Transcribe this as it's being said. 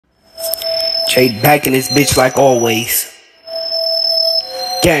Trade back in this bitch like always.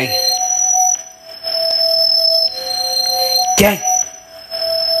 Gang. Gang.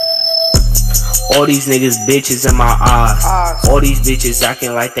 All these niggas bitches in my eyes. All these bitches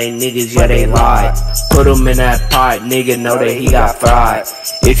acting like they niggas, yeah they lied. Put them in that pot, nigga know that he got fried.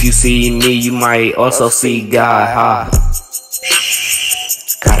 If you see me, you might also see God, ha.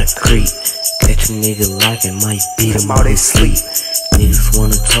 Gotta creep, catch a nigga lacking, might beat him out his sleep. Niggas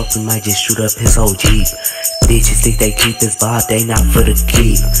wanna talk, we might just shoot up his whole Jeep. Bitches think they keep his vibe, they not for the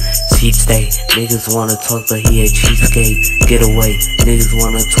keep. Cheap state, niggas wanna talk but he a cheapskate. Get away, niggas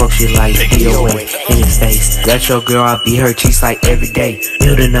wanna talk shit like be away in his face. That's your girl, I beat her cheeks like every day.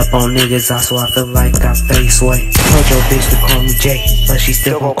 Building up on niggas, so I feel like I face away. Told your bitch to call me Jay, but she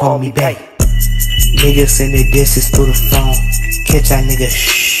still gon' call me bae. Niggas send their disses through the phone. Catch that nigga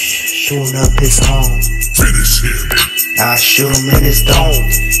shooting up his home. Finish him. I shoot him in his dome.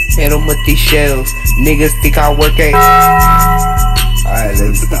 Hit him with these shells. Niggas think I work a. Alright, let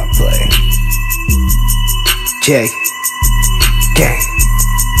me stop playing. Jay. Gang.